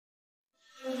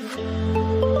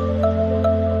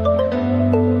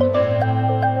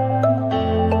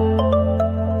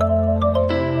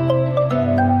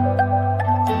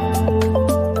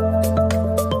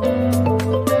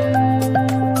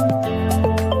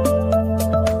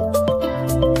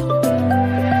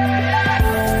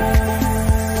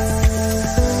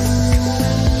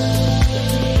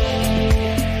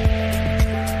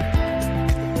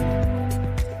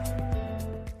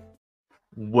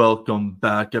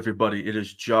back, everybody. It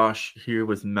is Josh here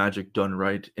with Magic Done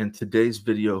Right. And today's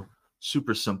video,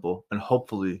 super simple and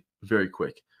hopefully very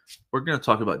quick. We're going to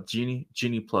talk about Genie,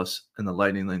 Genie Plus, and the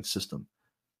Lightning Lane system.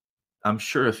 I'm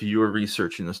sure if you are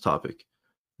researching this topic,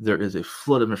 there is a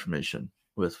flood of information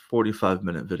with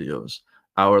 45-minute videos,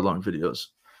 hour-long videos,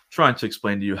 trying to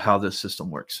explain to you how this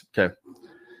system works. Okay,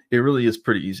 it really is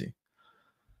pretty easy.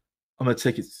 I'm gonna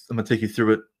take you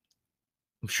through it.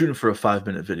 I'm shooting for a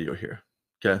 5-minute video here.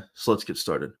 Okay, so let's get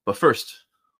started. But first,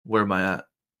 where am I at?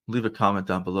 Leave a comment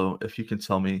down below if you can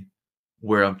tell me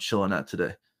where I'm chilling at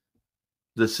today.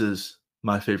 This is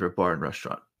my favorite bar and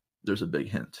restaurant. There's a big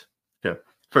hint. Okay,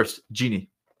 first, Genie.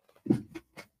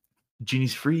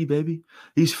 Genie's free, baby.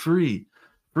 He's free.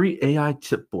 Free AI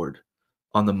tip board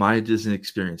on the My Disney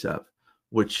Experience app,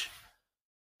 which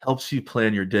helps you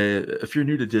plan your day. If you're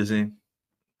new to Disney,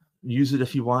 use it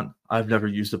if you want. I've never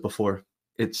used it before.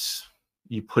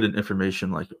 You put in information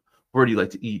like, where do you like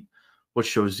to eat? What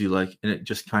shows do you like? And it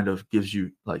just kind of gives you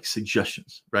like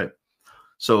suggestions, right?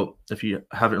 So if you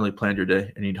haven't really planned your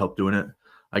day and need help doing it,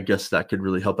 I guess that could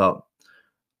really help out.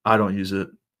 I don't use it.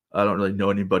 I don't really know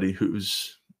anybody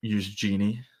who's used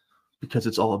Genie because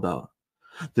it's all about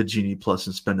the Genie Plus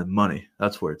and spending money.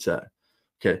 That's where it's at.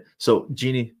 Okay, so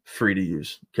Genie, free to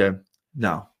use. Okay,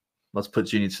 now let's put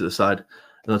Genie to the side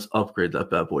and let's upgrade that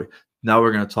bad boy. Now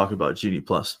we're going to talk about Genie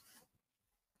Plus.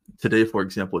 Today, for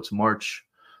example, it's March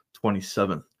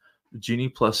 27th. Genie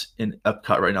Plus in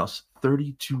Epcot right now is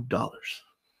 $32.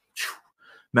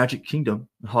 Magic Kingdom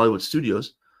and Hollywood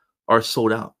Studios are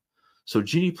sold out. So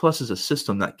Genie Plus is a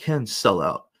system that can sell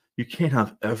out. You can't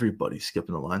have everybody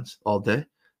skipping the lines all day.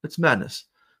 That's madness.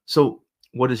 So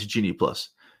what is Genie Plus?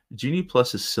 Genie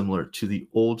Plus is similar to the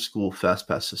old school Fast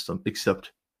Pass system,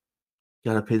 except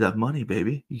you got to pay that money,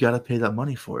 baby. You got to pay that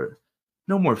money for it.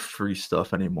 No more free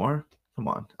stuff anymore. Come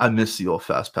on. I miss the old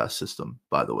Fast Pass system,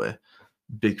 by the way.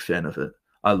 Big fan of it.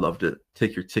 I loved it.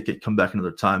 Take your ticket, come back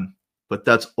another time. But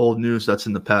that's old news. That's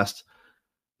in the past.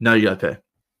 Now you got to pay.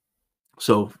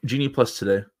 So Genie Plus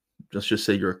today, let's just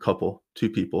say you're a couple, 2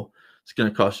 people. It's going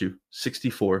to cost you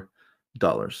 $64.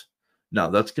 Now,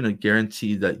 that's going to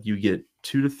guarantee that you get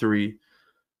 2 to 3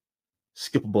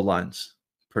 skippable lines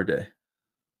per day.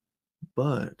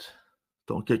 But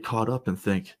don't get caught up and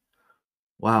think,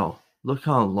 wow, look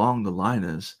how long the line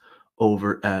is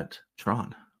over at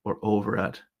Tron or over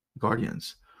at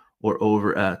Guardians or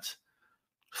over at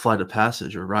Flight of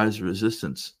Passage or Rise of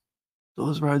Resistance.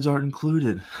 Those rides aren't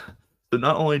included. So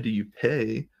not only do you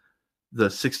pay the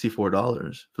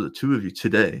 $64 for the 2 of you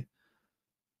today,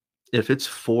 if it's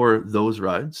for those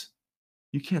rides,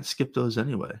 you can't skip those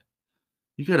anyway.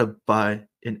 You got to buy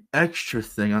an extra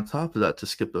thing on top of that to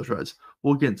skip those rides.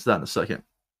 We'll get into that in a second.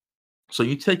 So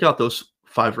you take out those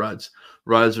 5 rides: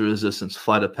 Rise of Resistance,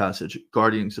 Flight of Passage,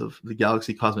 Guardians of the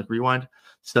Galaxy Cosmic Rewind,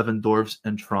 Seven Dwarfs,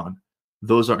 and Tron.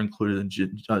 Those are included in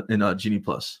Genie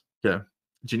Plus. Okay,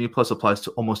 Genie Plus applies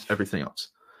to almost everything else.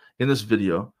 In this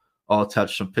video, I'll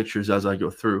attach some pictures as I go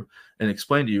through and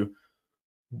explain to you.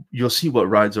 You'll see what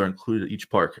rides are included at each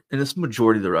park, and it's the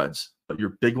majority of the rides. But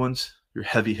your big ones, your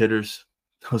heavy hitters,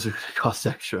 those are going to cost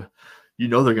extra. You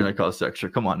know they're going to cost extra.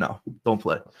 Come on now, don't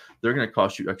play. They're going to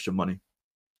cost you extra money.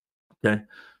 Okay,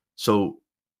 so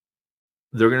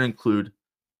they're going to include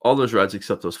all those rides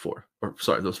except those 4, or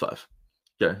sorry, those 5.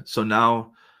 Okay, so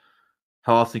now,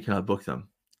 how often can I book them?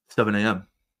 7 a.m.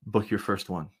 Book your first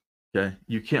one. Okay,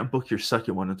 you can't book your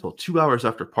second one until 2 hours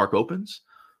after park opens,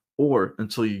 or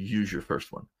until you use your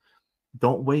first one.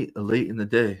 Don't wait late in the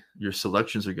day. Your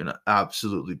selections are going to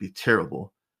absolutely be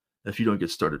terrible if you don't get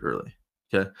started early.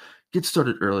 Okay, get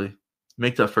started early.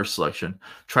 Make that first selection.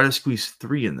 Try to squeeze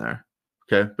 3 in there.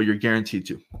 Okay, but you're guaranteed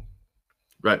to.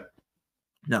 Right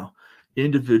now,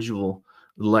 individual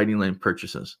Lightning Lane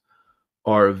purchases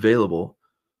are available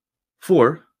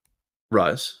for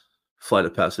Rise, Flight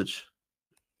of Passage,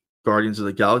 Guardians of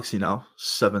the Galaxy now,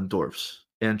 Seven Dwarfs,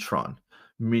 and Tron,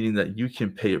 meaning that you can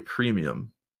pay a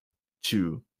premium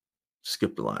to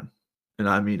skip the line. And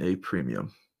I mean a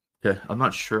premium. Okay, I'm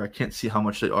not sure. I can't see how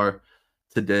much they are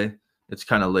today. It's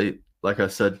kind of late. Like I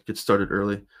said, get started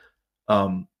early.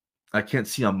 I can't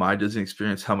see on My Disney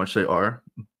Experience how much they are.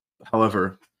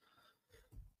 However,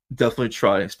 definitely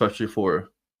try, especially for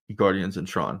Guardians and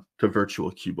Tron, to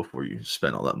virtual queue before you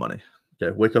spend all that money.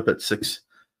 Okay, wake up at 6.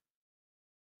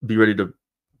 Be ready to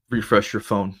refresh your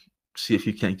phone. See if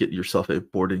you can't get yourself a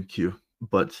boarding queue.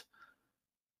 But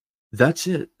that's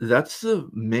it. That's the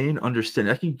main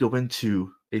understanding. I can go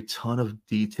into a ton of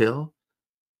detail,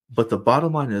 but the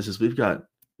bottom line is we've got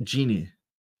Genie,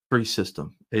 free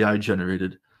system, AI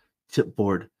generated, tip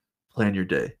board, plan your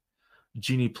day.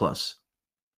 Genie Plus,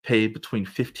 pay between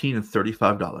 $15 and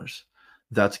 $35.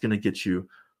 That's going to get you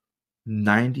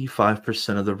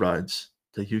 95% of the rides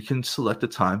that you can select a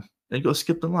time and go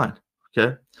skip the line.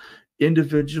 Okay.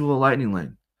 Individual Lightning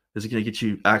Lane is going to get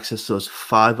you access to those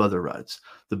 5 other rides,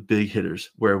 the big hitters,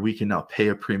 where we can now pay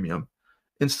a premium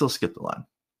and still skip the line.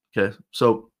 Okay.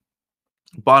 So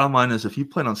bottom line is, if you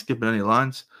plan on skipping any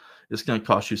lines, it's going to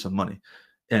cost you some money.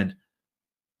 And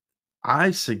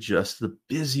I suggest the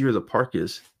busier the park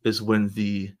is when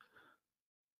the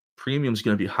premium is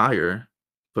going to be higher,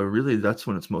 but really that's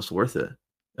when it's most worth it.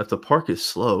 If the park is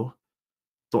slow,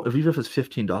 even if it's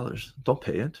 $15, don't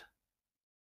pay it.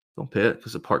 Don't pay it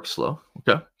because the park's slow.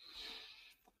 Okay.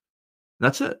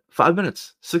 That's it. 5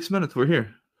 minutes, 6 minutes. We're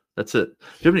here. That's it.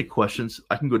 If you have any questions,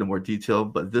 I can go into more detail,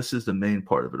 but this is the main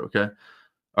part of it. Okay.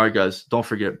 All right, guys. Don't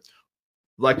forget,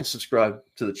 like and subscribe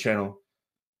to the channel.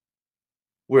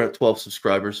 We're at 12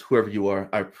 subscribers. Whoever you are,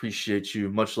 I appreciate you.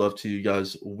 Much love to you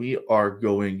guys. We are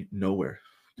going nowhere.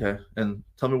 Okay. And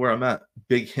tell me where I'm at.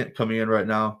 Big hint coming in right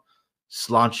now.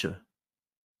 Sláinte.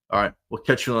 All right. We'll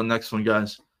catch you on the next one,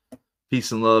 guys.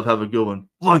 Peace and love. Have a good one.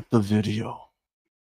 Like the video.